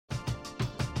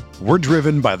We're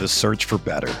driven by the search for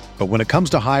better. But when it comes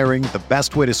to hiring, the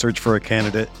best way to search for a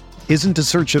candidate isn't to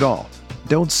search at all.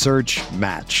 Don't search,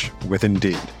 match with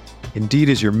Indeed. Indeed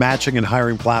is your matching and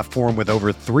hiring platform with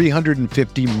over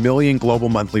 350 million global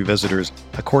monthly visitors,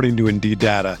 according to Indeed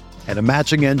data, and a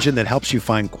matching engine that helps you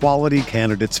find quality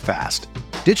candidates fast.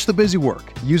 Ditch the busy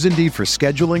work. Use Indeed for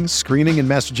scheduling, screening, and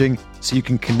messaging so you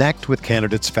can connect with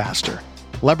candidates faster.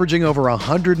 Leveraging over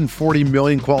 140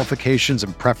 million qualifications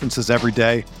and preferences every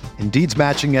day, Indeed's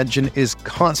matching engine is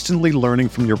constantly learning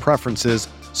from your preferences,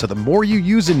 so the more you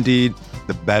use Indeed,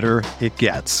 the better it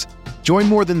gets. Join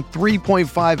more than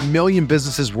 3.5 million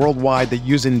businesses worldwide that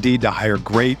use Indeed to hire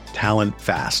great talent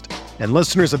fast. And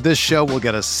listeners of this show will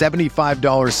get a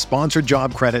 $75 sponsored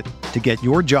job credit to get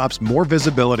your jobs more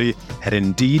visibility at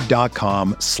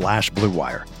Indeed.com/Blue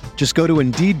Wire. Just go to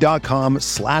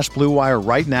Indeed.com/Blue Wire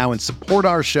right now and support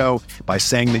our show by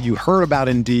saying that you heard about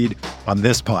Indeed on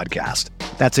this podcast.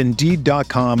 That's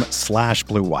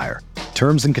Indeed.com/Blue Wire.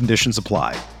 Terms and conditions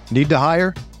apply. Need to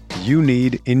hire? You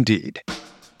need Indeed.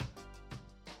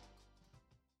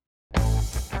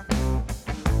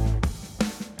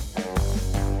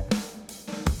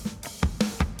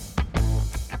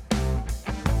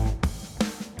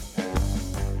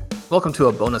 Welcome to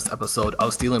a bonus episode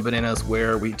of Stealing Bananas,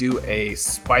 where we do a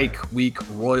Spike Week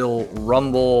Royal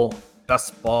Rumble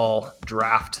Best Ball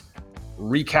Draft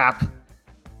recap.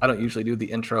 I don't usually do the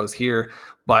intros here,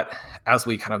 but as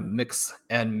we kind of mix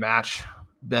and match,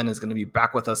 Ben is going to be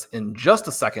back with us in just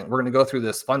a second. We're going to go through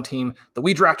this fun team that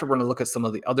we drafted. We're going to look at some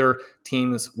of the other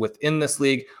teams within this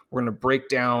league. We're going to break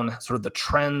down sort of the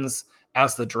trends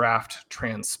as the draft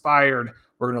transpired.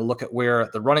 We're going to look at where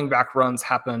the running back runs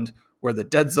happened, where the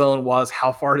dead zone was,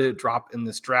 how far did it drop in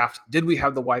this draft? Did we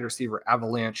have the wide receiver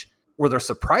avalanche? Were there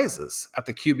surprises at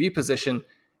the QB position?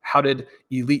 How did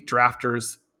elite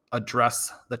drafters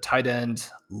address the tight end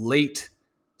late?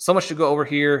 So much to go over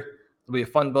here. It'll be a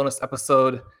fun bonus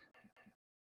episode.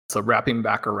 So wrapping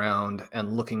back around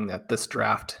and looking at this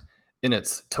draft in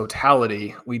its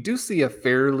totality, we do see a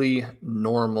fairly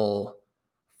normal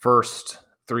first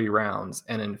 3 rounds.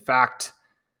 And in fact,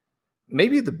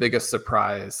 maybe the biggest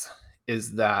surprise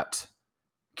is that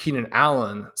Keenan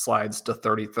Allen slides to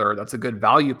 33rd. That's a good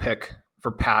value pick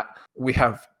for Pat. We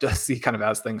have to see kind of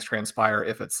as things transpire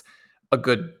if it's a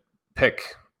good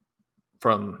pick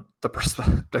from the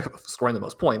perspective of scoring the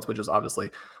most points, which is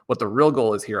obviously what the real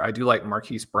goal is here. I do like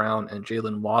Marquise Brown and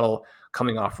Jalen Waddle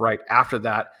coming off right after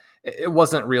that. It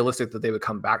wasn't realistic that they would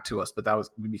come back to us, but that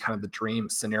would be kind of the dream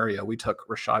scenario. We took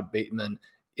Rashad Bateman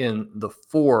in the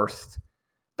 4th.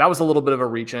 That was a little bit of a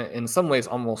reach, and in some ways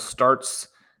almost starts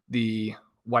the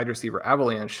wide receiver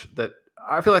avalanche that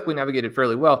I feel like we navigated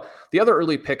fairly well. The other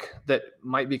early pick that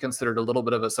might be considered a little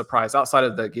bit of a surprise outside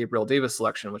of the Gabriel Davis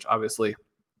selection, which obviously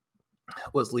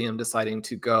was Liam deciding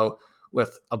to go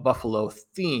with a Buffalo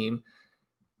theme,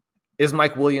 is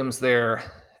Mike Williams there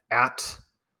at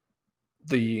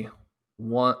the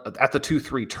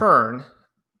 2-3 turn.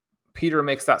 Peter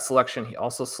makes that selection. He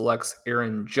also selects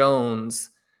Aaron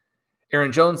Jones.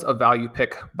 Aaron Jones, a value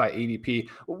pick by ADP.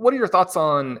 What are your thoughts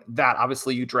on that?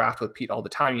 Obviously, you draft with Pete all the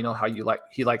time. You know how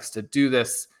he likes to do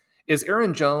this. Is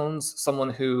Aaron Jones someone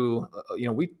who,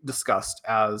 we discussed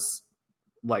as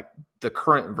like the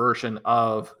current version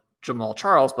of Jamal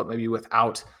Charles, but maybe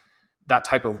without that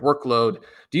type of workload?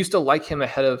 Do you still like him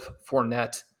ahead of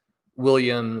Fournette,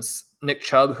 Williams, Nick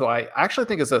Chubb, who I actually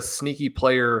think is a sneaky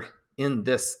player in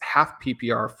this half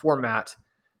PPR format?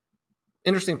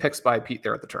 Interesting picks by Pete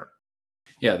there at the turn.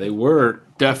 Yeah, they were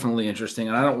definitely interesting,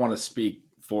 and I don't want to speak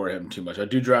for him too much. I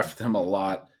do draft with him a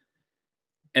lot,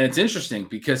 and it's interesting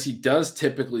because he does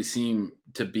typically seem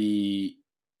to be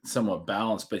somewhat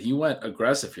balanced, but he went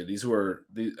aggressive here. These were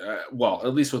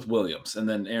at least with Williams, and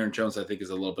then Aaron Jones, I think,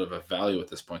 is a little bit of a value at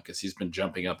this point because he's been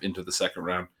jumping up into the 2nd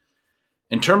round.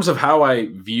 In terms of how I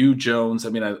view Jones, I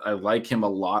mean, I like him a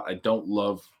lot. I don't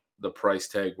love the price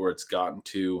tag where it's gotten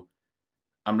to.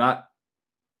 I'm not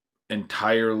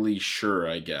entirely sure,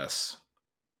 I guess,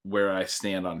 where I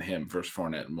stand on him versus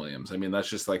Fournette and Williams. I mean, that's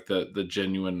just like the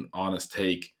genuine, honest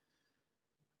take.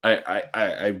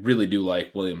 I really do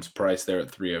like Williams' price there at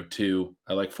 302.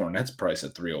 I like Fournette's price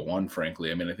at 301,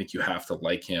 frankly. I mean, I think you have to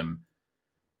like him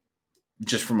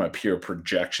just from a pure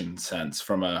projection sense,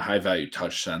 from a high value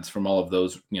touch sense, from all of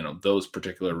those, those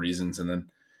particular reasons. And then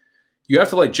you have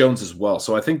to like Jones as well.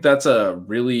 So I think that's a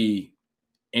really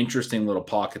interesting little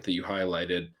pocket that you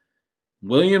highlighted.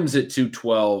 Williams at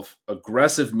 212,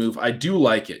 aggressive move. I do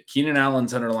like it. Keenan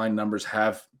Allen's underlying numbers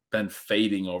have been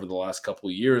fading over the last couple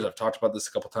of years. I've talked about this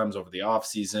a couple times over the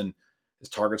offseason. His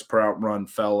targets per out run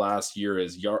fell last year.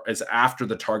 As after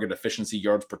the target efficiency,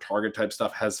 yards per target type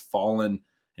stuff has fallen.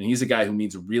 And he's a guy who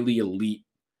needs really elite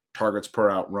targets per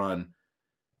out run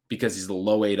because he's the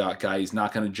low ADOT guy. He's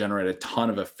not going to generate a ton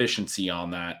of efficiency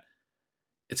on that.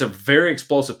 It's a very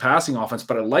explosive passing offense,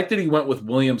 but I like that he went with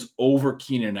Williams over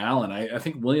Keenan Allen. I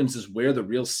think Williams is where the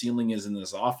real ceiling is in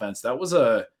this offense. That was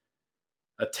a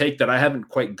take that I haven't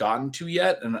quite gotten to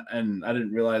yet, and I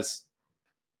didn't realize,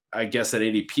 I guess, that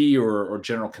ADP or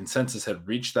general consensus had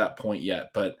reached that point yet,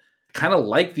 but kind of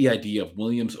like the idea of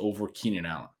Williams over Keenan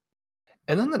Allen.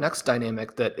 And then the next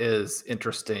dynamic that is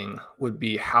interesting would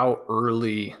be how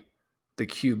early the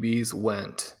QBs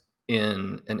went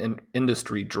in an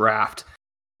industry draft.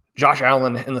 Josh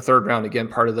Allen in the third round, again,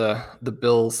 part of the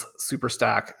Bills super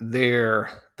stack there.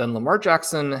 Then Lamar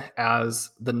Jackson as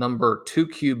the number 2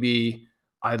 QB.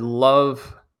 I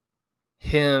love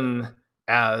him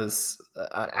as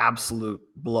an absolute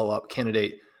blow-up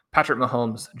candidate. Patrick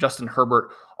Mahomes, Justin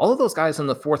Herbert, all of those guys in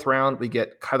the 4th round. We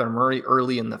get Kyler Murray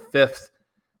early in the 5th,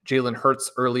 Jalen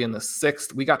Hurts early in the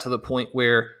 6th. We got to the point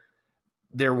where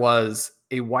there was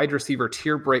a wide receiver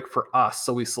tier break for us,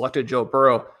 so we selected Joe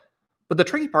Burrow. But the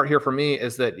tricky part here for me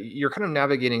is that you're kind of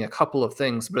navigating a couple of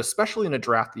things, but especially in a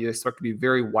draft that you expect to be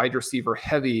very wide receiver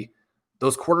heavy,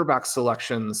 those quarterback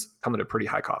selections come at a pretty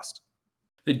high cost.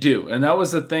 They do. And that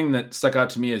was the thing that stuck out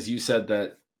to me, as you said,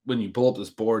 that when you pull up this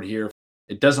board here,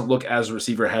 it doesn't look as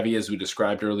receiver heavy as we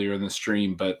described earlier in the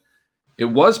stream, but it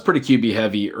was pretty QB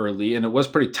heavy early, and it was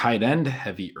pretty tight end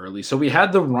heavy early. So we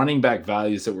had the running back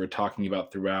values that we're talking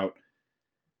about throughout.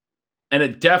 And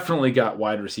it definitely got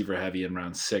wide receiver heavy in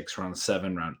round 6, round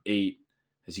 7, round 8,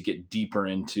 as you get deeper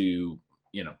into,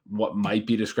 what might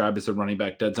be described as the running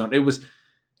back dead zone. It was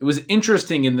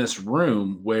interesting in this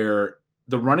room where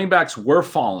the running backs were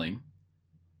falling.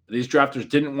 These drafters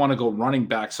didn't want to go running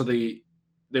back, so they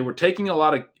were taking a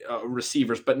lot of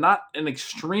receivers, but not an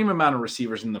extreme amount of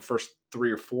receivers in the first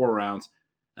 3 or 4 rounds.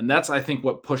 And that's, I think,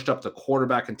 what pushed up the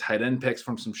quarterback and tight end picks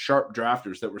from some sharp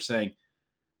drafters that were saying,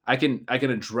 I can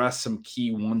address some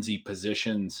key onesie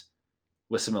positions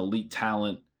with some elite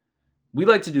talent. We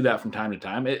like to do that from time to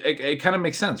time. It kind of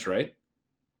makes sense, right?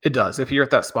 It does. If you're at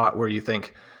that spot where you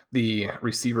think the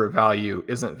receiver value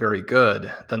isn't very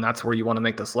good, then that's where you want to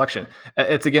make the selection.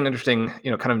 It's, again, interesting,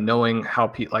 kind of knowing how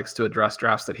Pete likes to address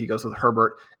drafts, that he goes with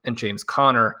Herbert and James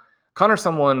Conner. Conner's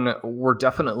someone we're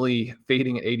definitely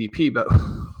fading at ADP, but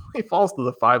he falls to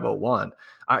the 501.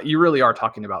 You really are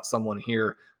talking about someone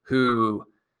here who,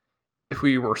 if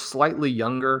we were slightly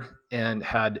younger and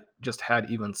had just had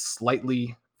even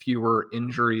slightly fewer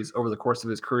injuries over the course of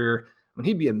his career,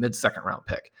 he'd be a mid-second round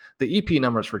pick. The EP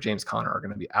numbers for James Conner are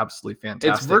going to be absolutely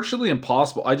fantastic. It's virtually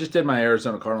impossible. I just did my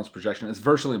Arizona Cardinals projection. It's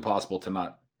virtually impossible to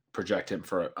not project him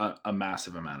for a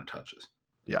massive amount of touches.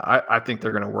 Yeah, I think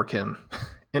they're going to work him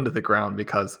into the ground,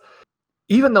 because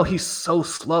even though he's so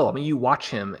slow, you watch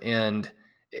him and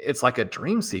it's like a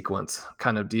dream sequence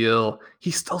kind of deal.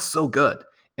 He's still so good.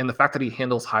 And the fact that he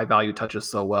handles high-value touches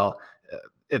so well,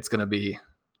 it's going to be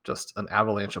just an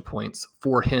avalanche of points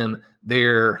for him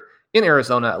there in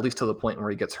Arizona, at least to the point where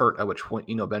he gets hurt, at which point,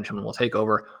 Benjamin will take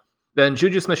over. Then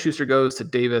Juju Smith-Schuster goes to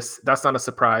Davis. That's not a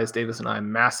surprise. Davis and I are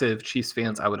massive Chiefs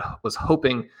fans. I was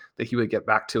hoping that he would get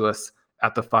back to us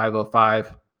at the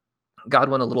 505.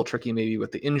 Godwin a little tricky maybe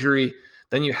with the injury.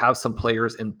 Then you have some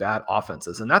players in bad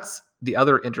offenses. And that's the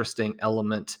other interesting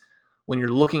element when you're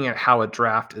looking at how a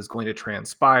draft is going to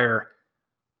transpire.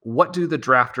 What do the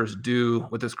drafters do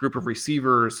with this group of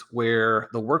receivers where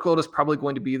the workload is probably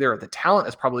going to be there, the talent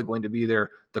is probably going to be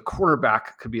there, the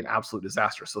quarterback could be an absolute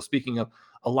disaster? So speaking of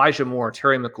Elijah Moore,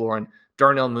 Terry McLaurin,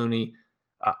 Darnell Mooney,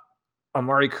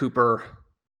 Amari Cooper,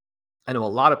 I know a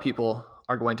lot of people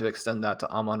are going to extend that to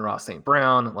Amon-Ra St.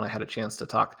 Brown. When I had a chance to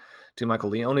talk to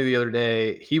Michael Leone the other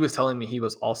day, he was telling me he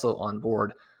was also on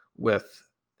board with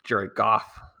Jared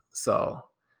Goff. So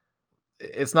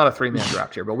it's not a 3-man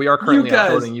draft here, but we are currently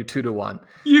outvoting you 2-1.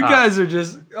 You guys are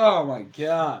just, oh my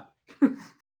God.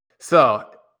 So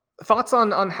thoughts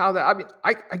on how that,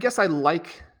 I guess I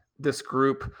like this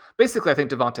group. Basically, I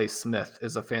think Devontae Smith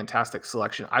is a fantastic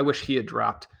selection. I wish he had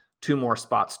dropped 2 more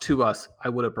spots to us. I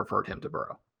would have preferred him to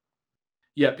Burrow.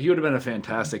 Yep, he would have been a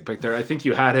fantastic pick there. I think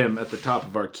you had him at the top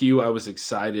of our queue. I was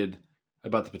excited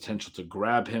about the potential to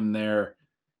grab him there.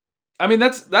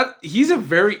 He's a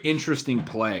very interesting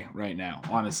play right now,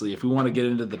 honestly, if we want to get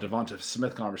into the Devonta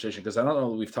Smith conversation, because I don't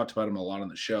know that we've talked about him a lot on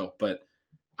the show, but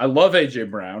I love A.J.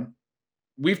 Brown.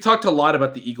 We've talked a lot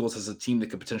about the Eagles as a team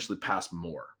that could potentially pass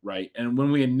more, right? And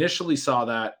when we initially saw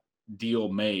that deal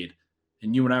made,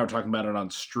 and you and I were talking about it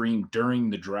on stream during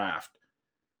the draft,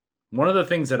 one of the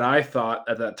things that I thought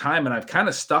at that time, and I've kind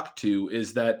of stuck to,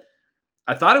 is that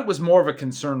I thought it was more of a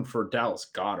concern for Dallas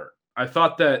Goedert. I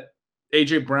thought that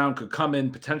AJ Brown could come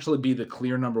in, potentially be the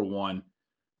clear number one,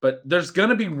 but there's going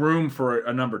to be room for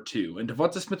a number two. And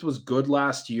Devonta Smith was good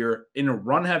last year in a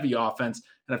run-heavy offense.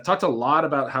 And I've talked a lot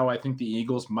about how I think the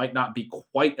Eagles might not be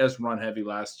quite as run-heavy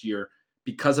last year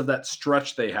because of that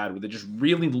stretch they had where they just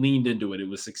really leaned into it. It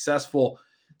was successful.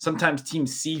 Sometimes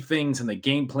teams see things and they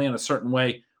game plan a certain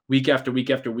way week after week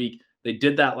after week. They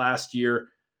did that last year,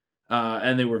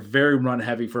 and they were very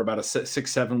run-heavy for about a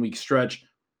 6-7 week stretch.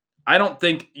 I don't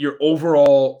think your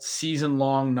overall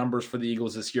season-long numbers for the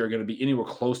Eagles this year are going to be anywhere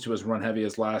close to as run-heavy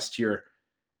as last year.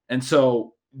 And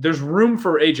so there's room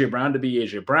for A.J. Brown to be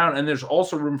A.J. Brown, and there's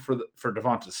also room for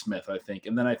Devonta Smith, I think.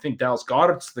 And then I think Dallas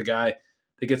Goedert's the guy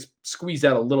that gets squeezed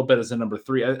out a little bit as a number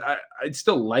three. I'd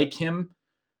still like him,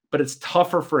 but it's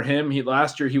tougher for him.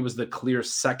 Last year, he was the clear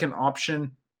second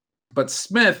option. But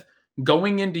Smith,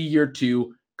 going into year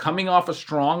two, coming off a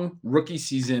strong rookie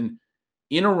season,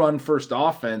 in a run-first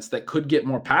offense that could get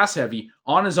more pass-heavy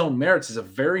on his own merits is a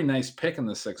very nice pick in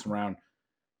the 6th round.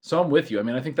 So I'm with you. I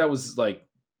mean, I think that's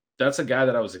a guy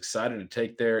that I was excited to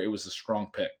take there. It was a strong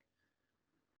pick.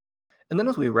 And then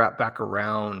as we wrap back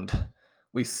around,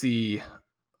 we see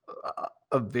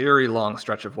a very long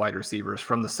stretch of wide receivers.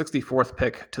 From the 64th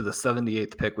pick to the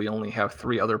 78th pick, we only have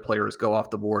 3 other players go off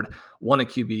the board, 1 a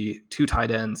QB, 2 tight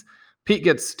ends. Pete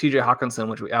gets TJ Hawkinson,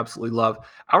 which we absolutely love.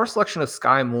 Our selection of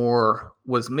Sky Moore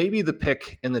was maybe the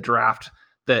pick in the draft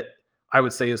that I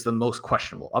would say is the most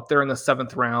questionable. Up there in the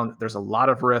 7th round, there's a lot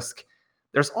of risk.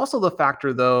 There's also the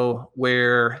factor, though,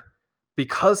 where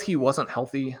because he wasn't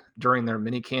healthy during their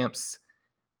mini camps,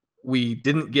 we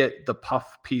didn't get the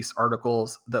puff piece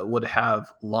articles that would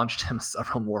have launched him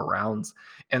several more rounds.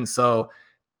 And so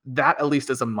that at least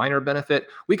is a minor benefit.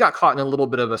 We got caught in a little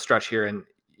bit of a stretch here, and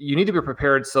you need to be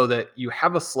prepared so that you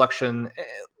have a selection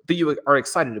that you are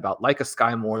excited about, like a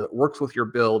Sky Moore that works with your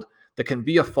build, that can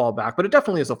be a fallback, but it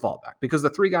definitely is a fallback because the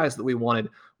 3 guys that we wanted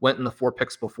went in the 4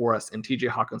 picks before us in TJ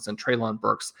Hawkinson, Treylon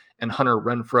Burks, and Hunter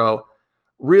Renfrow.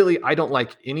 Really, I don't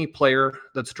like any player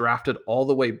that's drafted all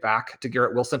the way back to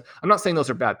Garrett Wilson. I'm not saying those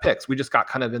are bad picks. We just got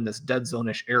kind of in this dead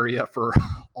zone-ish area for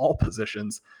all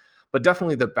positions. But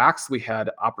definitely the backs we had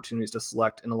opportunities to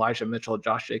select in Elijah Mitchell,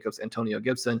 Josh Jacobs, Antonio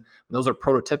Gibson. Those are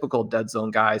prototypical dead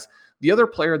zone guys. The other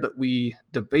player that we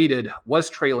debated was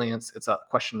Trey Lance. It's a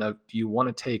question of, do you want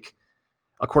to take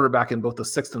a quarterback in both the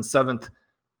 6th and 7th?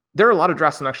 There are a lot of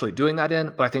drafts I'm actually doing that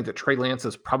in, but I think that Trey Lance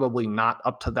is probably not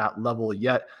up to that level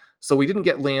yet. So we didn't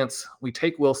get Lance. We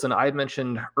take Wilson. I had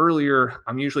mentioned earlier,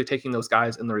 I'm usually taking those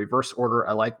guys in the reverse order.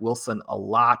 I like Wilson a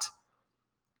lot.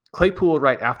 Claypool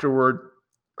right afterward.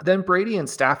 Then Brady and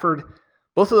Stafford,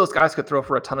 both of those guys could throw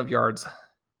for a ton of yards.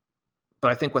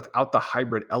 But I think without the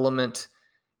hybrid element,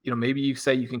 maybe you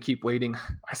say you can keep waiting.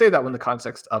 I say that in the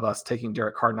context of us taking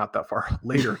Derek Carr not that far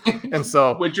later. And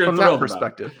so from that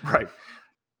perspective, right.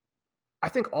 I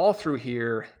think all through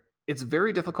here, it's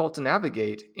very difficult to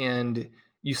navigate. And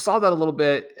you saw that a little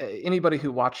bit. Anybody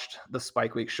who watched the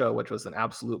Spike Week show, which was an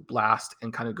absolute blast,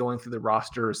 and kind of going through the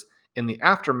rosters in the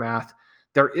aftermath,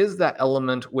 there is that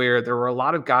element where there were a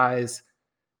lot of guys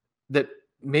that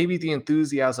maybe the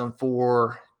enthusiasm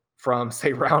for from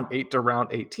say round 8 to round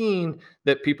 18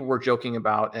 that people were joking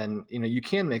about. And, you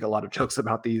can make a lot of jokes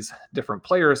about these different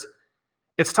players.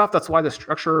 It's tough. That's why the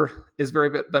structure is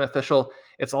very beneficial.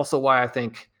 It's also why I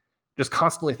think just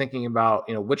constantly thinking about,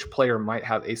 which player might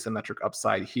have asymmetric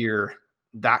upside here,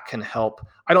 that can help.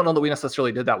 I don't know that we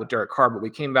necessarily did that with Derek Carr, but we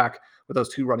came back with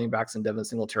those 2 running backs in Devin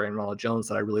Singletary and Ronald Jones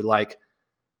that I really like.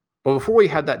 But before we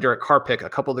had that Derek Carr pick, a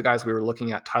couple of the guys we were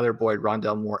looking at, Tyler Boyd,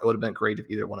 Rondale Moore, it would have been great if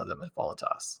either one of them had fallen to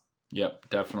us. Yep,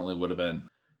 definitely would have been.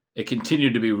 It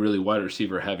continued to be really wide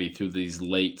receiver heavy through these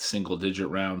late single-digit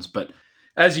rounds. But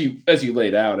as you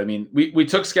laid out, I mean, we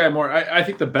took Sky Moore. I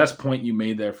think the best point you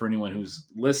made there for anyone who's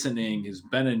listening, who's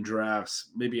been in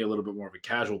drafts, maybe a little bit more of a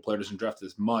casual player, doesn't draft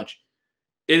as much.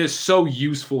 It is so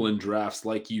useful in drafts,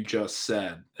 like you just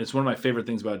said. It's one of my favorite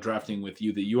things about drafting with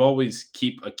you, that you always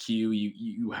keep a queue.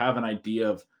 You have an idea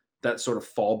of that sort of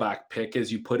fallback pick,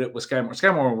 as you put it, with Sky Moore.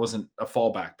 Sky Moore wasn't a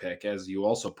fallback pick, as you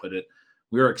also put it.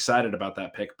 We were excited about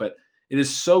that pick, but it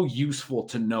is so useful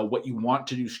to know what you want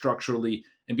to do structurally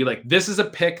and be like, this is a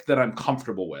pick that I'm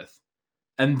comfortable with,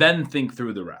 and then think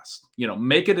through the rest.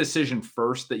 Make a decision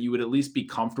first that you would at least be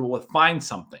comfortable with. Find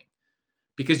something,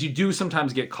 because you do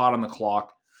sometimes get caught on the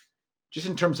clock just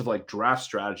in terms of like draft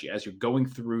strategy as you're going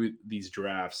through these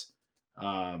drafts.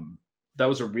 That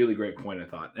was a really great point, I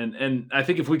thought. And I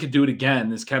think if we could do it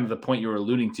again, is kind of the point you were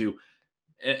alluding to.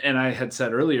 And I had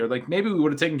said earlier, like maybe we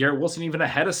would have taken Garrett Wilson even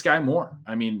ahead of Sky Moore.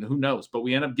 I mean, who knows? But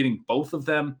we end up getting both of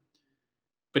them.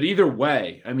 But either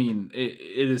way, I mean,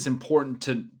 it is important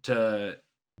to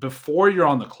before you're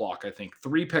on the clock, I think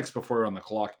 3 picks before you're on the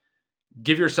clock,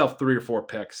 give yourself 3 or 4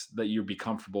 picks that you'd be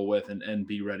comfortable with and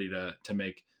be ready to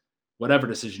make whatever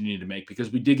decision you need to make. Because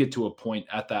we did get to a point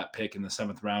at that pick in the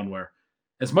 7th round where,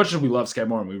 as much as we love Sky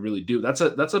Moore, and we really do, that's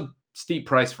a steep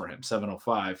price for him,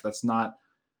 705. That's not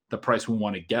the price we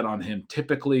want to get on him.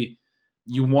 Typically,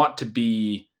 you want to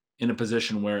be in a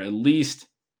position where at least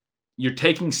you're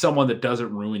taking someone that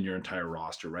doesn't ruin your entire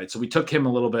roster, right? So we took him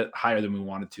a little bit higher than we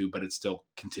wanted to, but it still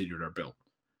continued our build.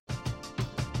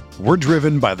 We're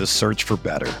driven by the search for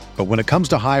better. But when it comes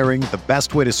to hiring, the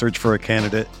best way to search for a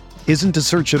candidate isn't to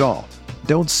search at all.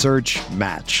 Don't search,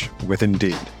 match with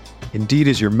Indeed. Indeed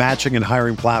is your matching and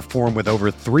hiring platform with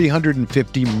over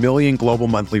 350 million global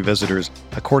monthly visitors,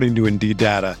 according to Indeed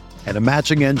data, and a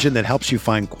matching engine that helps you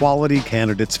find quality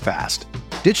candidates fast.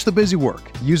 Ditch the busy work.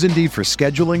 Use Indeed for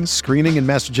scheduling, screening, and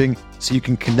messaging so you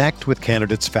can connect with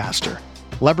candidates faster.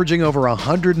 Leveraging over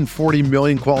 140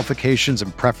 million qualifications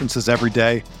and preferences every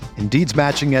day, Indeed's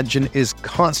matching engine is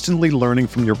constantly learning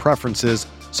from your preferences,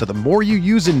 so the more you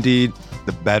use Indeed,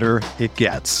 the better it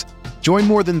gets. Join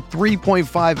more than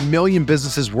 3.5 million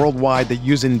businesses worldwide that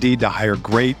use Indeed to hire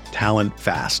great talent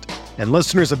fast. And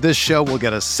listeners of this show will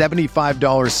get a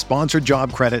 $75 sponsored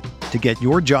job credit to get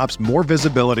your jobs more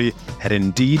visibility at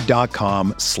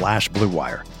Indeed.com/Blue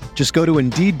Wire. Just go to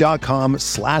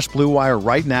Indeed.com/Blue Wire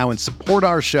right now and support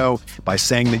our show by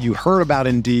saying that you heard about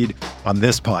Indeed on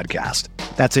this podcast.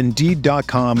 That's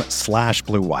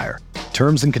Indeed.com/Blue Wire.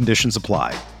 Terms and conditions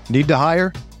apply. Need to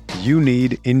hire? You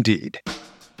need Indeed.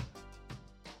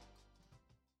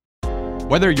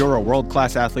 Whether you're a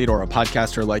world-class athlete or a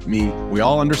podcaster like me, we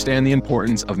all understand the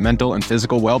importance of mental and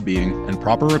physical well-being and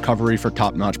proper recovery for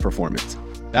top-notch performance.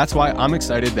 That's why I'm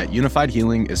excited that Unified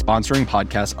Healing is sponsoring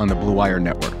podcasts on the Blue Wire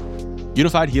Network.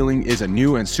 Unified Healing is a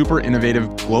new and super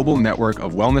innovative global network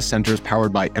of wellness centers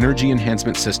powered by Energy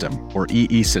Enhancement System, or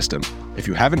EE System. If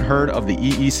you haven't heard of the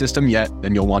EE System yet,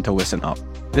 then you'll want to listen up.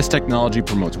 This technology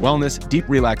promotes wellness, deep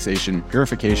relaxation,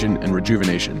 purification, and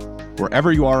rejuvenation.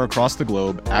 Wherever you are across the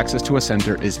globe, access to a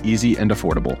center is easy and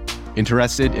affordable.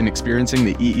 Interested in experiencing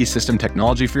the EE System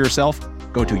technology for yourself?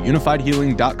 Go to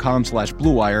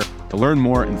unifiedhealing.com/Blue Wire to learn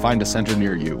more and find a center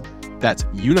near you. That's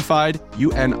unified,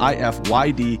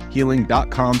 UNIFYD,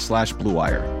 healing.com/Blue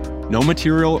Wire. No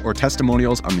material or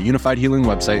testimonials on the Unified Healing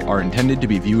website are intended to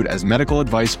be viewed as medical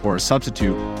advice or a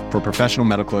substitute for professional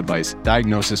medical advice,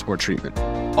 diagnosis, or treatment.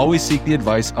 Always seek the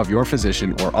advice of your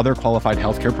physician or other qualified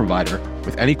healthcare provider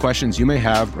with any questions you may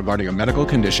have regarding a medical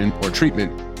condition or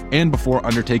treatment and before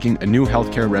undertaking a new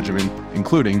healthcare regimen,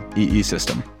 including EE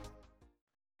System.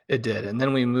 It did. And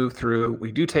then we move through,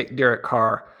 we do take Derek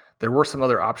Carr. There were some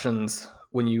other options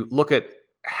when you look at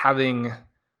having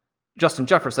Justin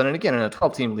Jefferson. And again, in a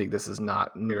 12-team league, this is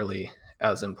not nearly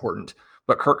as important.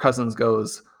 But Kirk Cousins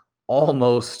goes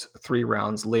almost 3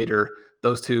 rounds later.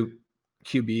 Those two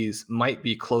QBs might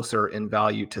be closer in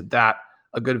value to that.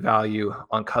 A good value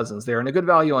on Cousins there and a good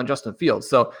value on Justin Fields.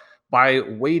 So by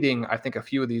waiting, I think a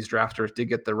few of these drafters did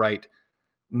get the right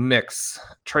mix.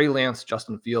 Trey Lance,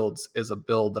 Justin Fields is a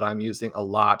build that I'm using a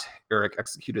lot. Eric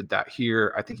executed that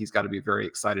here. I think he's got to be very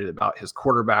excited about his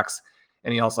quarterbacks.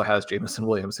 And he also has Jameson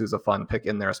Williams, who's a fun pick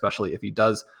in there, especially if he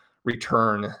does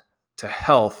return to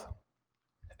health.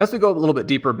 As we go a little bit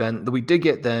deeper, Ben, we did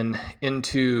get then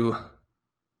into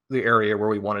the area where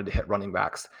we wanted to hit running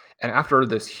backs. And after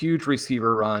this huge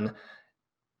receiver run,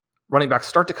 running backs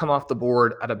start to come off the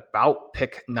board at about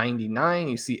pick 99.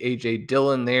 You see A.J.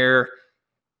 Dillon there.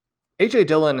 A.J.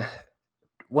 Dillon,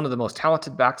 one of the most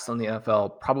talented backs in the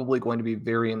NFL, probably going to be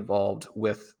very involved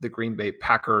with the Green Bay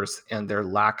Packers and their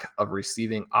lack of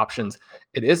receiving options.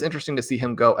 It is interesting to see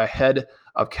him go ahead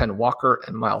of Ken Walker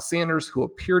and Miles Sanders, who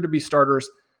appear to be starters,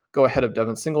 go ahead of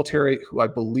Devin Singletary, who I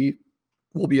believe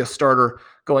will be a starter,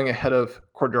 going ahead of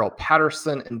Cordero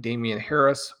Patterson and Damian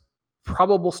Harris,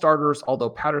 probable starters, although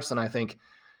Patterson, I think,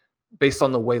 based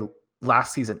on the way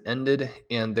last season ended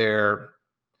and their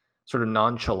sort of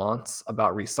nonchalance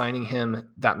about re-signing him,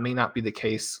 that may not be the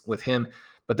case with him.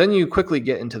 But then you quickly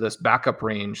get into this backup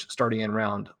range starting in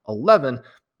round 11,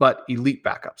 but elite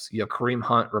backups. You have Kareem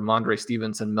Hunt, Ramondre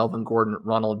Stevenson, Melvin Gordon,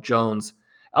 Ronald Jones.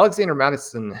 Alexander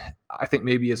Mattison, I think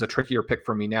maybe is a trickier pick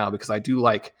for me now because I do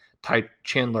like Ty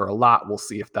Chandler a lot. We'll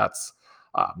see if that's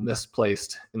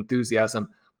misplaced enthusiasm.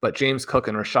 But James Cook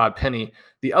and Rashad Penny,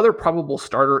 the other probable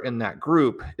starter in that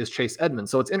group is Chase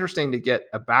Edmonds. So it's interesting to get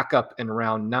a backup in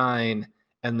round 9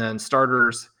 and then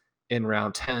starters in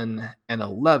round 10 and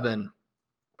 11.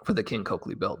 for the King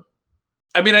Coakley build.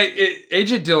 I mean,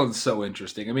 AJ Dillon's so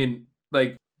interesting. I mean,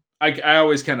 like, I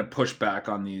always kind of push back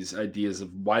on these ideas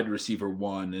of wide receiver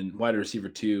 1 and wide receiver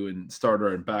 2 and starter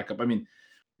and backup. I mean,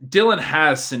 Dillon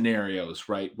has scenarios,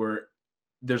 right, where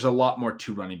there's a lot more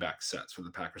 2 running back sets for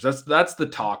the Packers. That's the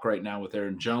talk right now with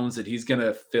Aaron Jones, that he's going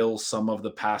to fill some of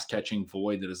the pass catching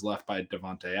void that is left by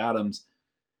Davante Adams.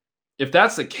 If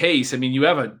that's the case, I mean, you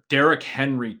have a Derrick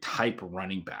Henry type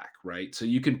running back, right? So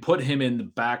you can put him in the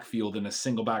backfield in a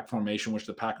single back formation, which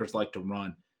the Packers like to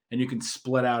run, and you can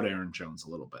split out Aaron Jones a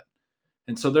little bit.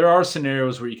 And so there are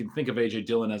scenarios where you can think of AJ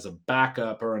Dillon as a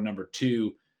backup or a number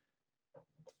 2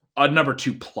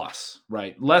 plus,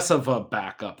 right? Less of a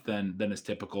backup than is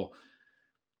typical.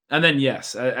 And then,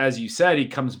 yes, as you said, he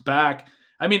comes back.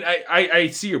 I mean, I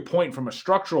see your point from a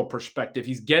structural perspective.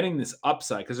 He's getting this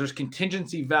upside because there's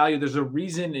contingency value. There's a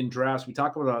reason in drafts. We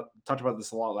talked about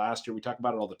this a lot last year. We talk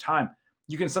about it all the time.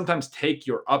 You can sometimes take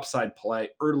your upside play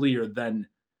earlier than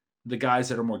the guys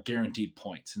that are more guaranteed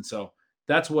points. And so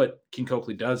that's what King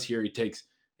Coakley does here. He takes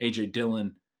AJ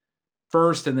Dillon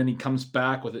first, and then he comes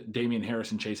back with Damian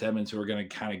Harris and Chase Edmonds, who are going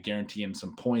to kind of guarantee him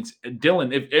some points.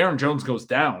 Dillon, if Aaron Jones goes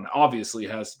down, obviously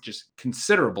has just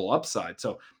considerable upside.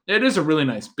 So it is a really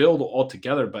nice build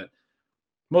altogether, but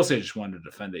mostly I just wanted to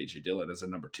defend AJ Dillon as a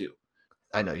number 2.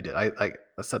 I know you did. I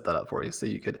set that up for you so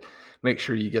you could make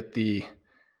sure you get the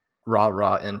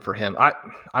rah in for him.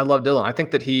 I love Dillon. I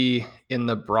think that he, in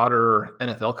the broader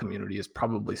NFL community, is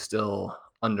probably still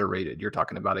underrated. You're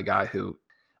talking about a guy who,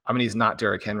 I mean, he's not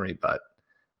Derrick Henry, but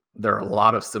there are a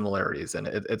lot of similarities, and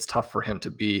it's tough for him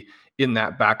to be in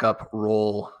that backup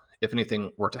role. If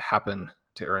anything were to happen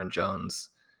to Aaron Jones,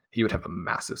 he would have a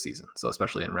massive season. So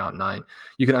especially in round 9,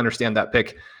 you can understand that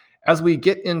pick. As we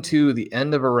get into the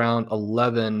end of round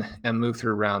 11 and move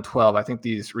through round 12, I think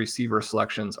these receiver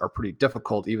selections are pretty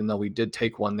difficult, even though we did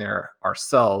take one there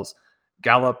ourselves.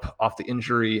 Gallup off the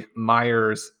injury,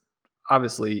 Myers.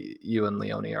 Obviously, you and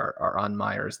Leone are on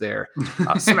Myers there.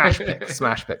 Smash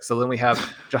pick. So then we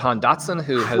have Jahan Dotson,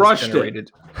 who has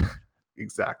generated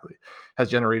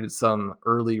has generated some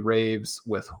early raves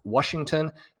with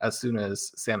Washington. As soon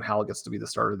as Sam Howell gets to be the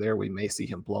starter there, we may see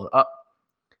him blown up.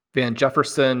 Van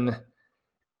Jefferson,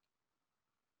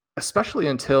 especially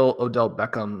until Odell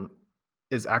Beckham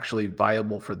is actually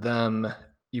viable for them.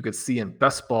 You could see in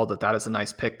best ball that is a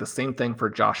nice pick. The same thing for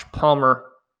Josh Palmer.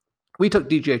 We took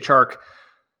DJ Chark,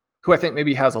 who I think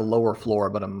maybe has a lower floor,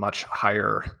 but a much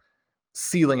higher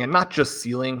ceiling, and not just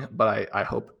ceiling, but I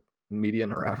hope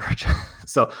median or average.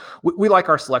 So we like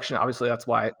our selection. Obviously, that's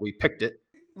why we picked it.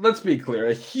 Let's be clear,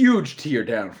 a huge tier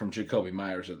down from Jakobi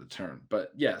Meyers at the turn.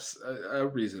 But yes, a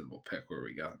reasonable pick where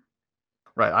we got him.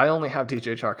 Right. I only have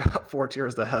DJ Chark about 4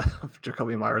 tiers ahead of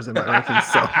Jakobi Meyers in my rankings.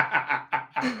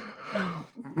 So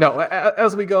no,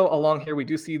 as we go along here, we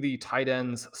do see the tight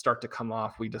ends start to come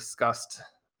off. We discussed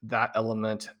that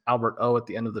element. Albert O at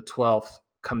the end of the 12th,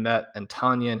 Kmet and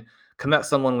Tanyan. Kmet,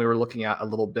 someone we were looking at a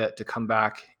little bit to come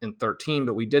back in 13,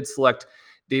 but we did select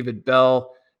David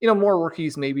Bell. More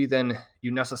rookies maybe than you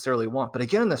necessarily want. But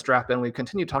again, in this draft, Ben, we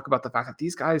continue to talk about the fact that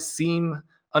these guys seem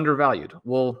undervalued.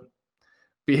 We'll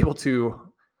be able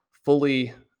to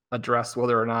fully address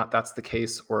whether or not that's the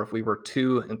case, or if we were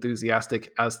too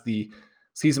enthusiastic as the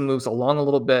season moves along a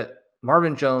little bit.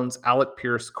 Marvin Jones, Alec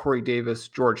Pierce, Corey Davis,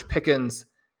 George Pickens.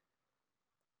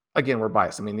 Again, we're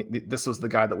biased. I mean, this was the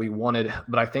guy that we wanted,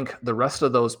 but I think the rest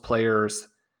of those players,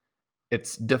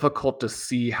 it's difficult to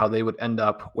see how they would end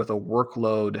up with a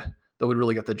workload that would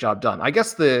really get the job done. I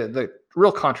guess the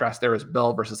real contrast there is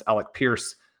Bell versus Alec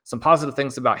Pierce. Some positive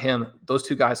things about him. Those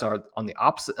two guys are on the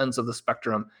opposite ends of the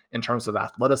spectrum in terms of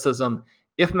athleticism.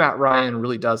 If Matt Ryan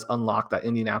really does unlock that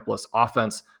Indianapolis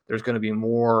offense, there's going to be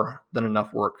more than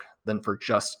enough work than for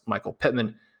just Michael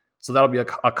Pittman. So that'll be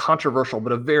a controversial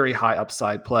but a very high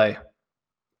upside play.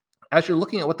 As you're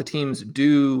looking at what the teams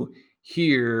do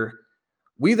here,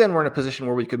 we then were in a position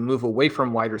where we could move away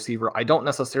from wide receiver. I don't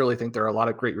necessarily think there are a lot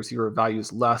of great receiver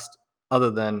values left,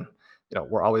 other than,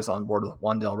 we're always on board with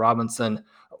Wan'Dale Robinson.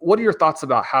 What are your thoughts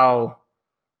about how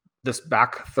this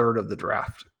back third of the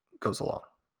draft goes along?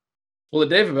 Well, the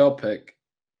David Bell pick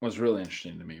was really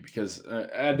interesting to me because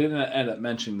I didn't end up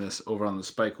mentioning this over on the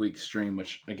Spike Week stream,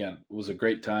 which, again, was a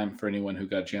great time for anyone who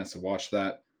got a chance to watch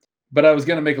that. But I was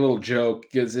going to make a little joke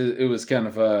because it was kind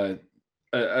of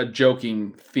a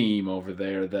joking theme over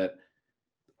there that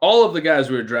all of the guys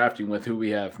we were drafting with, who we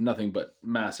have nothing but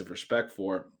massive respect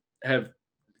for, have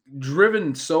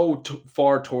driven so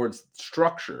far towards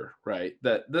structure, right?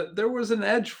 That there was an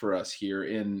edge for us here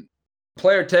in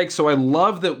player take. So I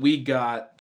love that we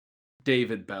got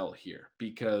David Bell here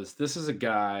because this is a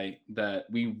guy that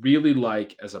we really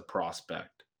like as a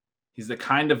prospect. He's the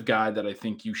kind of guy that I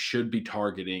think you should be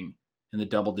targeting in the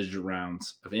double-digit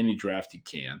rounds of any draft you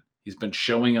can. He's been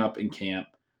showing up in camp.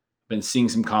 Been seeing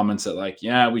some comments that like,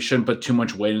 yeah, we shouldn't put too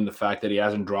much weight in the fact that he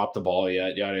hasn't dropped the ball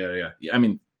yet, yada, yada, yada. I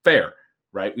mean, fair,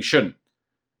 right? We shouldn't.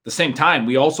 At the same time,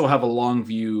 we also have a long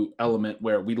view element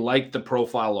where we like the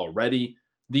profile already.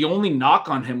 The only knock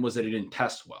on him was that he didn't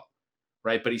test well,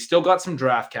 right? But he still got some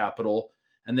draft capital,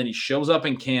 and then he shows up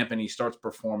in camp and he starts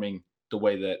performing the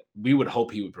way that we would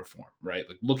hope he would perform, right?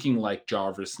 Like looking like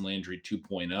Jarvis Landry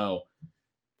 2.0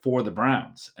 for the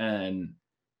Browns. And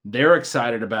they're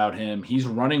excited about him. He's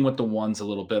running with the ones a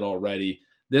little bit already.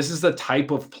 This is the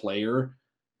type of player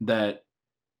that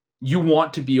you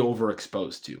want to be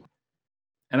overexposed to.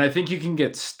 And I think you can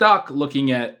get stuck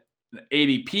looking at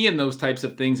ADP and those types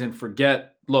of things and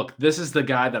forget, look, this is the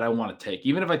guy that I want to take.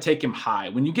 Even if I take him high,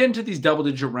 when you get into these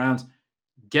double-digit rounds,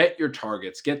 get your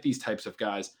targets, get these types of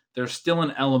guys. There's still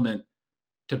an element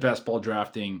to best ball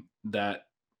drafting that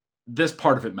this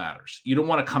part of it matters. You don't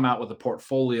want to come out with a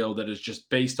portfolio that is just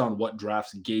based on what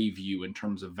drafts gave you in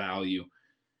terms of value.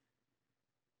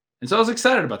 And so I was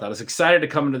excited about that. I was excited to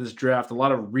come into this draft. A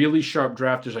lot of really sharp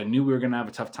drafters. I knew we were going to have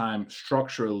a tough time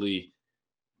structurally,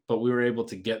 but we were able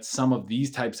to get some of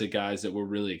these types of guys that we're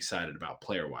really excited about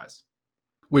player-wise.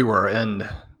 We were, and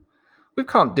we've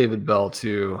comped David Bell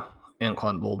to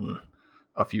Anquan Boldin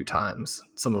a few times.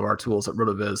 Some of our tools at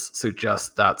RotoViz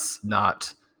suggest that's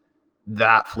not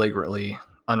that flagrantly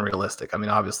unrealistic. I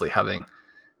mean, obviously having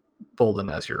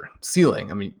Boldin as your ceiling,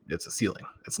 I mean, it's a ceiling.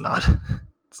 It's not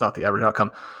the average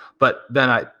outcome. But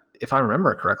then if I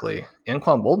remember correctly,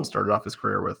 Anquan Boldin started off his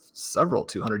career with several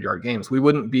 200-yard games. We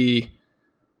wouldn't be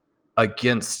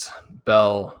against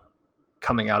Bell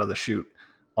coming out of the chute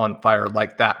on fire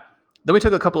like that. Then we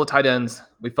took a couple of tight ends.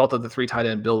 We felt that the 3 tight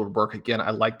end build would work again.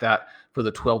 I like that for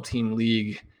the 12-team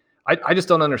league. I just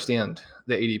don't understand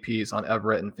the ADPs on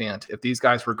Everett and Fant. If these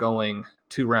guys were going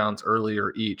 2 rounds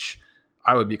earlier each,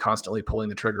 I would be constantly pulling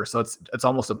the trigger. So it's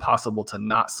almost impossible to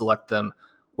not select them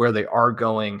where they are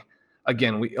going.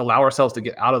 Again, we allow ourselves to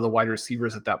get out of the wide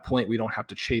receivers at that point. We don't have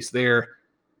to chase there.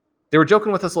 They were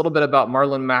joking with us a little bit about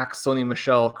Marlon Mack, Sony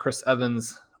Michel, Chris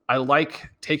Evans. I like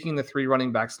taking the 3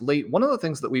 running backs late. One of the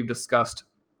things that we've discussed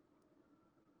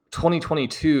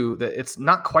 2022, that it's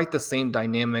not quite the same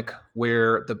dynamic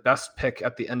where the best pick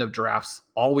at the end of drafts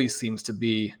always seems to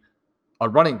be a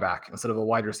running back instead of a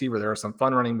wide receiver. There's some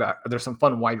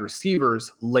fun wide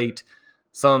receivers late,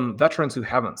 some veterans who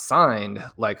haven't signed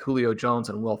like Julio Jones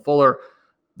and Will Fuller.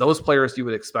 Those players you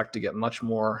would expect to get much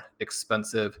more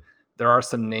expensive. There are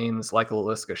some names like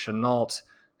Laviska Shenault,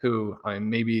 who, I mean,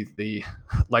 maybe the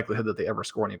likelihood that they ever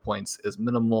score any points is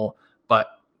minimal,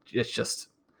 but it's just,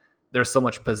 there's so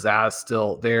much pizzazz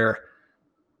still there.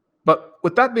 But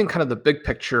with that being kind of the big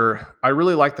picture, I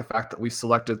really like the fact that we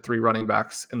selected 3 running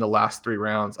backs in the last 3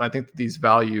 rounds. I think that these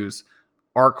values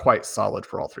are quite solid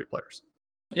for all 3 players.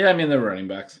 Yeah, I mean, they're running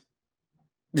backs.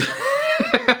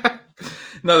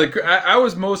 No, I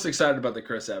was most excited about the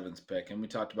Chris Evans pick, and we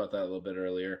talked about that a little bit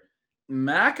earlier.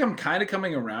 Mac, I'm kind of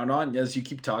coming around on as you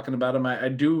keep talking about him. I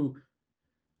do.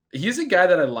 He's a guy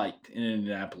that I liked in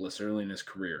Indianapolis early in his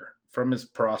career, from his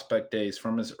prospect days,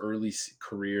 from his early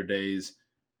career days.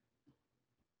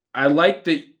 I like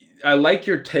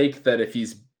your take that if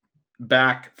he's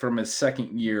back from his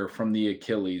second year from the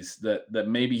Achilles, that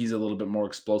maybe he's a little bit more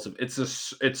explosive.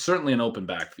 It's certainly an open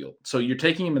backfield. So you're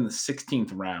taking him in the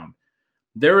 16th round.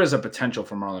 There is a potential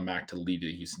for Marlon Mack to lead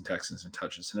the Houston Texans in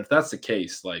touches. And if that's the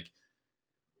case, like,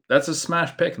 that's a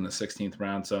smash pick in the 16th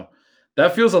round. So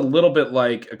that feels a little bit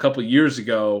like a couple of years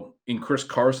ago in Chris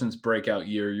Carson's breakout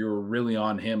year. You were really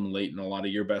on him late in a lot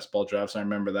of your best ball drafts. I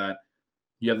remember that.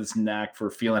 You have this knack for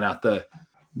feeling out the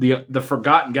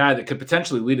forgotten guy that could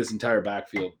potentially lead his entire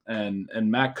backfield. And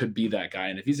Mack could be that guy.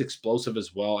 And if he's explosive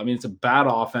as well, I mean, it's a bad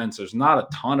offense. There's not a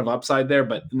ton of upside there,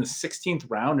 but in the 16th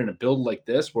round in a build like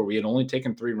this, where we had only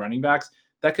taken 3 running backs,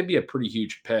 that could be a pretty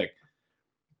huge pick.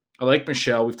 I like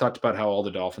Michelle. We've talked about how all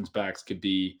the Dolphins backs could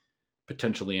be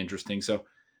potentially interesting. So,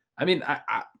 I mean,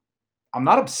 I'm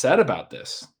not upset about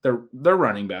this. They're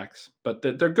running backs, but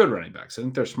they're good running backs. I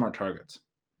think they're smart targets.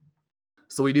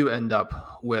 So we do end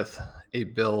up with a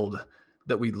build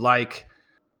that we like.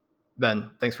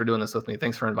 Ben, thanks for doing this with me.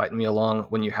 Thanks for inviting me along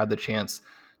when you had the chance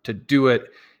to do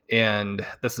it. And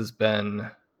this has been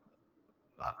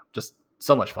just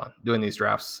so much fun doing these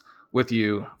drafts with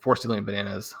you for Stealing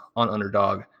Bananas on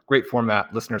Underdog. Great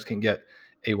format. Listeners can get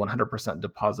a 100%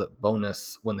 deposit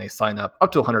bonus when they sign up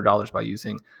to $100 by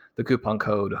using the coupon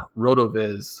code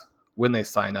RotoViz when they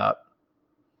sign up.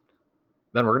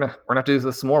 Then we're gonna have to do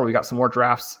this some more. We got some more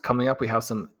drafts coming up. We have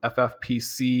some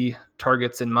FFPC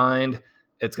targets in mind,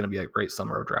 it's going to be a great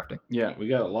summer of drafting. Yeah, we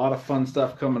got a lot of fun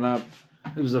stuff coming up.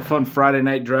 It was a fun Friday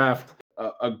night draft.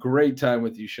 A great time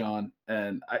with you, Sean.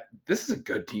 And this is a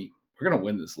good team. We're going to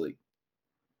win this league.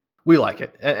 We like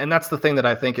it. And that's the thing that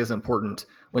I think is important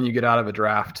when you get out of a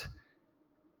draft.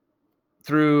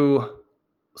 Through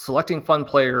selecting fun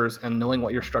players and knowing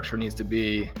what your structure needs to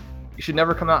be, you should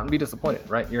never come out and be disappointed,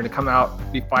 right? You're going to come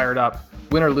out, be fired up,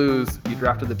 win or lose. You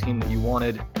drafted the team that you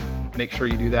wanted. Make sure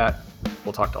you do that.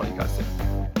 We'll talk to all you guys soon.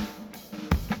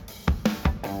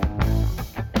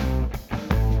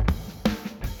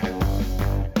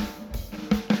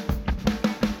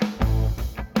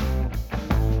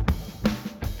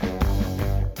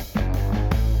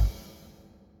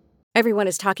 Everyone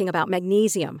is talking about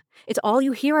magnesium. It's all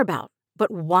you hear about. But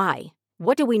why?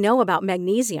 What do we know about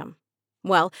magnesium?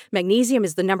 Well, magnesium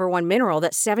is the number one mineral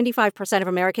that 75% of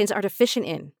Americans are deficient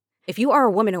in. If you are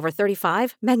a woman over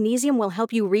 35, magnesium will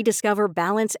help you rediscover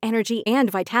balance, energy, and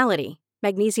vitality.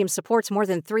 Magnesium supports more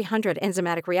than 300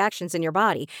 enzymatic reactions in your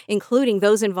body, including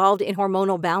those involved in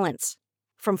hormonal balance.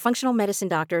 From functional medicine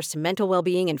doctors to mental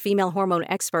well-being and female hormone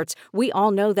experts, we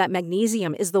all know that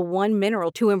magnesium is the one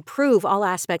mineral to improve all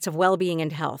aspects of well-being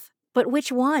and health. But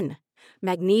which one?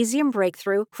 Magnesium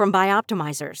Breakthrough from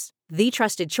Bioptimizers, the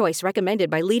trusted choice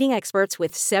recommended by leading experts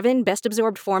with 7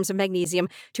 best-absorbed forms of magnesium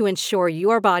to ensure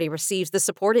your body receives the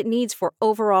support it needs for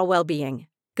overall well-being.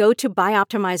 Go to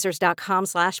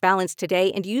bioptimizers.com/balance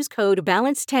today and use code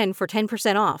BALANCE10 for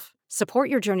 10% off. Support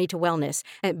your journey to wellness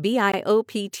at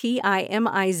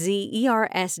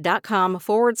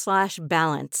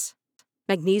bioptimizers.com/balance.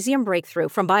 Magnesium Breakthrough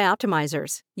from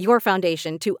Bioptimizers, your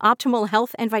foundation to optimal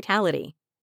health and vitality.